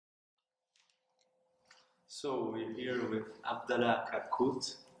So we're here with Abdallah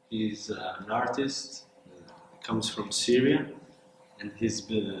Karkout. He's an artist, comes from Syria, and he's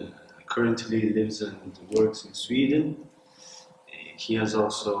currently lives and works in Sweden. He has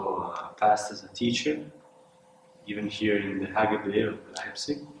also passed as a teacher, even here in the LIA of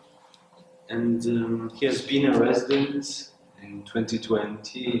Leipzig. And he has been a resident in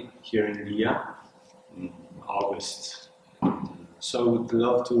 2020 here in LIA in August. So I would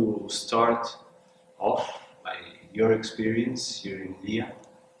love to start off by your experience here in LIA,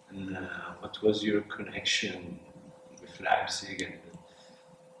 and what was your connection with Leipzig, and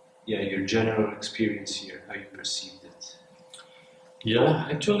your general experience here, how you perceived it. Yeah,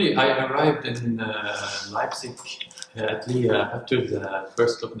 actually I arrived in Leipzig at LIA after the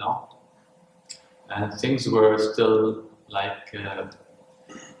first lockdown, and things were still like a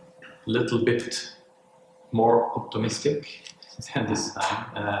little bit more optimistic than this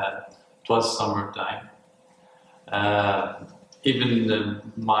time. It was summertime. Even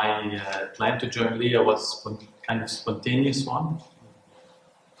my plan to join LIA was kind of spontaneous one.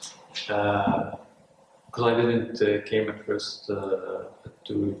 Because I didn't came at first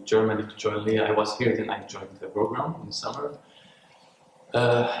to Germany to join LIA. I was here, then I joined the program in the summer.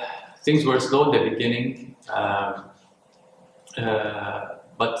 Things were slow at the beginning,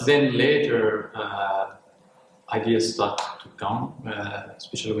 but then later ideas start to come,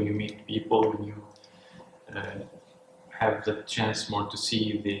 especially when you meet people, when you have the chance more to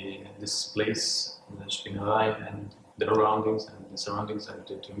see this place, the Spinnerei, and the surroundings, and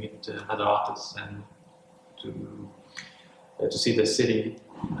to meet other artists and to see the city,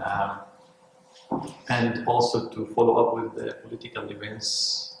 and also to follow up with the political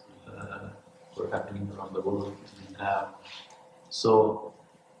events were happening around the world. So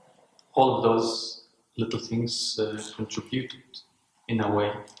all of those little things contributed in a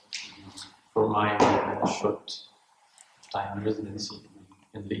way for my short time residency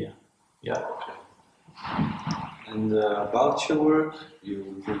in LIA. Yeah. Okay. And about your work,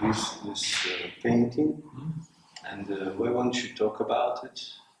 you produced this painting, and why won't you talk about it?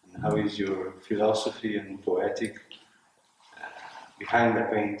 And how is your philosophy and poetic behind the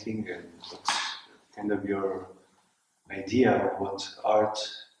painting, and what's kind of your idea of what art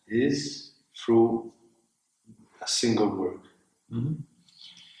is through a single work?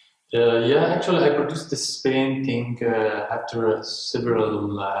 Yeah, actually I produced this painting after several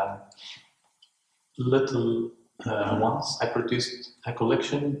little ones. I produced a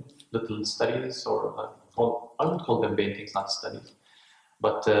collection of little studies, or I would call them paintings, not studies,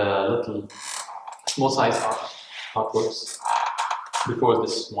 but little small-size artworks before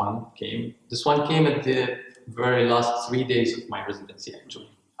this one came. This one came at the very last 3 days of my residency,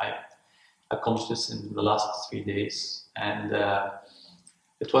 actually. I accomplished this in the last 3 days, and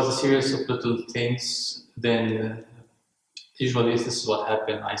it was a series of little things. Then usually this is what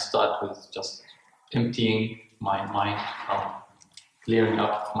happened. I start with just emptying my mind, from clearing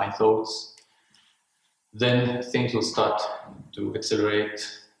up my thoughts. Then things will start to accelerate,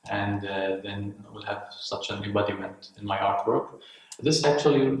 and then I will have such an embodiment in my artwork. This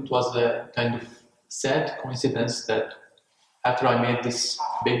actually was a kind of sad coincidence that after I made this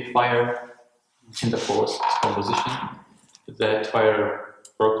big fire in the forest composition, that fire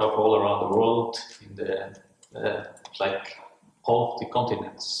broke up all around the world, in the like all of the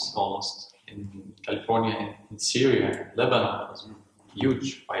continents almost. In California, in Syria, Lebanon, was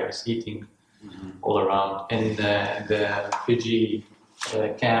huge fires eating all around. In the Fiji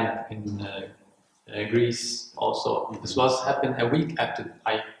camp in Greece also. This was happened a week after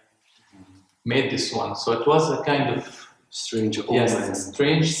I made this one. So it was a kind of strange,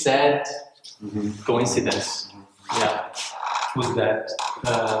 strange, sad coincidence. Yeah, with that.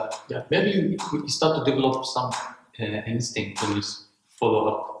 Yeah, maybe you start to develop some instinct when you follow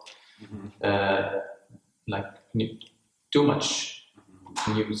up. Like too much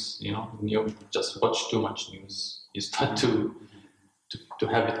news, when you just watch too much news, you start to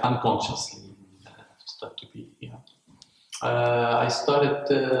have it unconsciously. Start to be, I started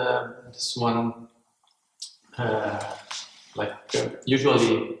this one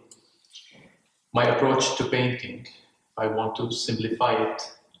usually my approach to painting, if I want to simplify it,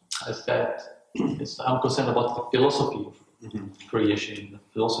 as that I'm concerned about the philosophy of creation, the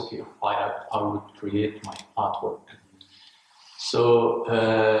philosophy of how I would create my artwork. So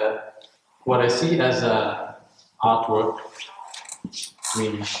what I see as a artwork,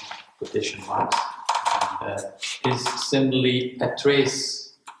 between quotation marks, is simply a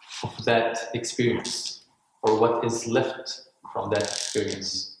trace of that experience, or what is left from that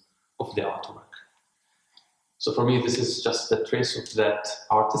experience of the artwork. So for me, this is just a trace of that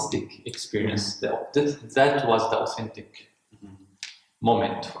artistic experience. That was the authentic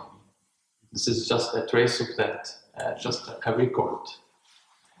moment for me. This is just a trace of that, just a record,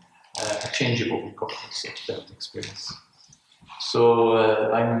 a changeable record of that experience. So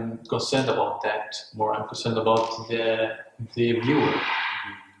I'm concerned about that more. I'm concerned about the viewer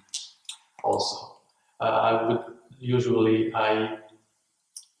also. I would usually,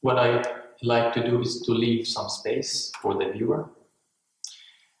 what I like to do is to leave some space for the viewer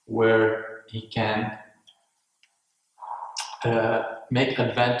where he can make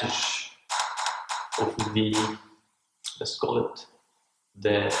advantage of the, let's call it,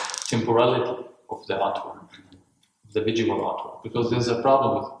 the temporality of the artwork, the visual artwork, because there's a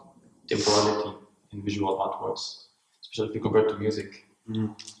problem with temporality in visual artworks, especially if you compare to music.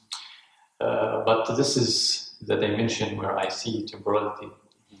 But this is the dimension where I see temporality.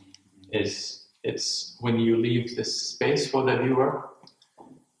 It's when you leave this space for the viewer.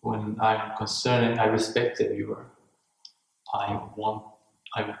 When I'm concerned, I respect the viewer. I want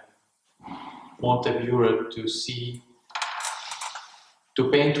the viewer to see, to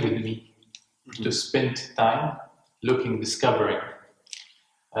paint with me, to spend time looking, discovering,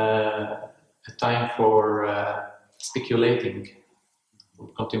 a time for speculating,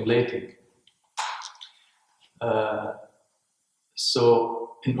 contemplating. So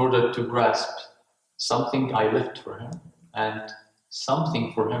in order to grasp something I left for him, and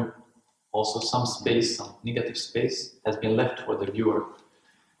something for him, also some space, some negative space has been left for the viewer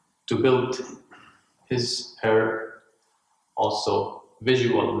to build his, her, also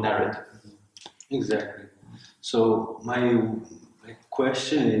visual narrative. Exactly. So my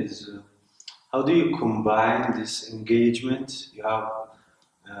question is, how do you combine this engagement you have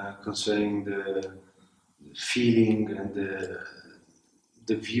concerning the feeling and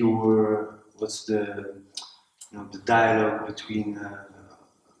the viewer? What's the the dialogue between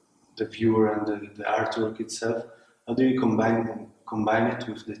the viewer and the artwork itself? How do you combine it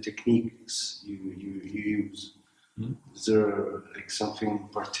with the techniques you use? Is there something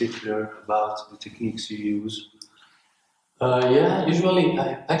particular about the techniques you use? Yeah, usually,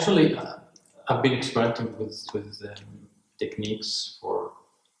 I've been experimenting with techniques for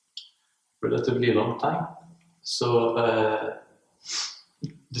relatively long time. So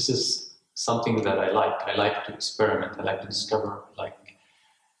this is something that I like. I like to experiment. I like to discover.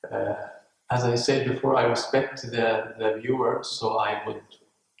 As I said before, I respect the viewer, so I would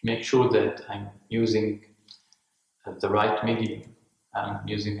make sure that I'm using the right medium. I'm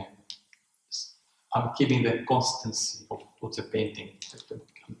keeping the constancy of the painting.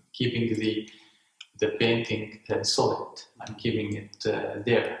 I'm keeping the painting solid. I'm keeping it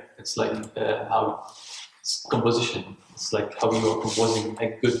there. It's like how it's composition. It's like how you are composing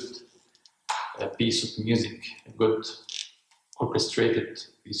a good piece of music, a good orchestrated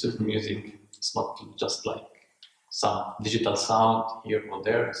piece of music. It's not just like some digital sound here or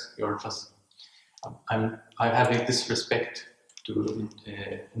there. You're just. I'm having this respect to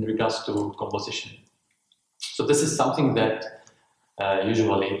in regards to composition. So this is something that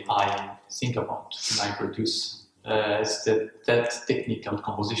usually I think about when I produce. Is that technical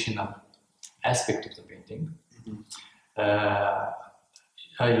compositional aspect of the painting.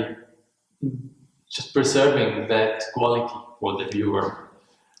 I just preserving that quality for the viewer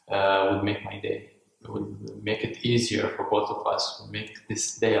would make my day. It would make it easier for both of us. Would make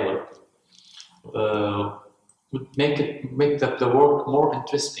this dialogue. Would make the work more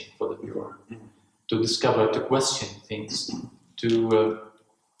interesting for the viewer to discover, to question things, to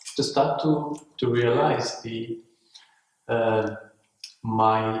start to realize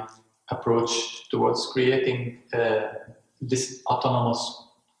my approach towards creating this autonomous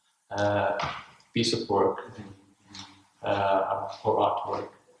piece of work or artwork.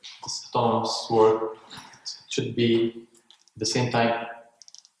 This autonomous work should be at the same time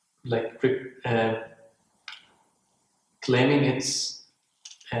claiming its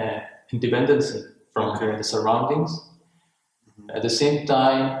independence from the surroundings. At the same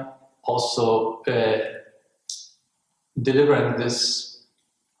time, also delivering this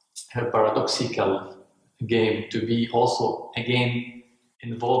paradoxical game to be also again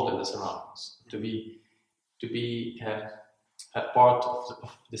involved in the surroundings, to be a part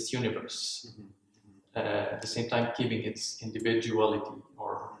of this universe. At the same time, keeping its individuality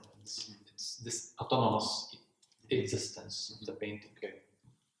or its this autonomous existence of the painting. Okay.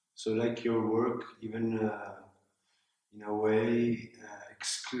 So, like your work, even in a way,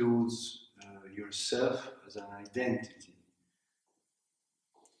 excludes yourself as an identity.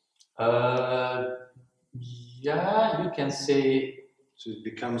 Yeah, you can say So it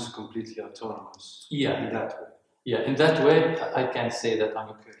becomes completely autonomous. Yeah. In that way. Yeah, in that way, I can say that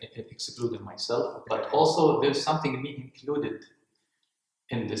I'm excluding myself, but also there's something me included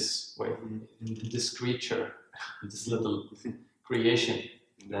in this way, in this creature, this little creation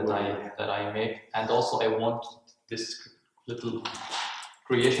that I make, and also I want this little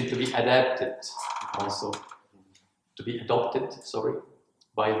creation to be adapted, also to be adopted. Sorry,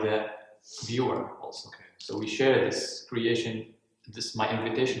 by the viewer also. So we share this creation. This is my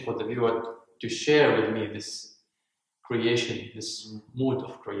invitation for the viewer to share with me this creation, this mood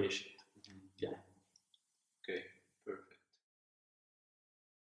of creation.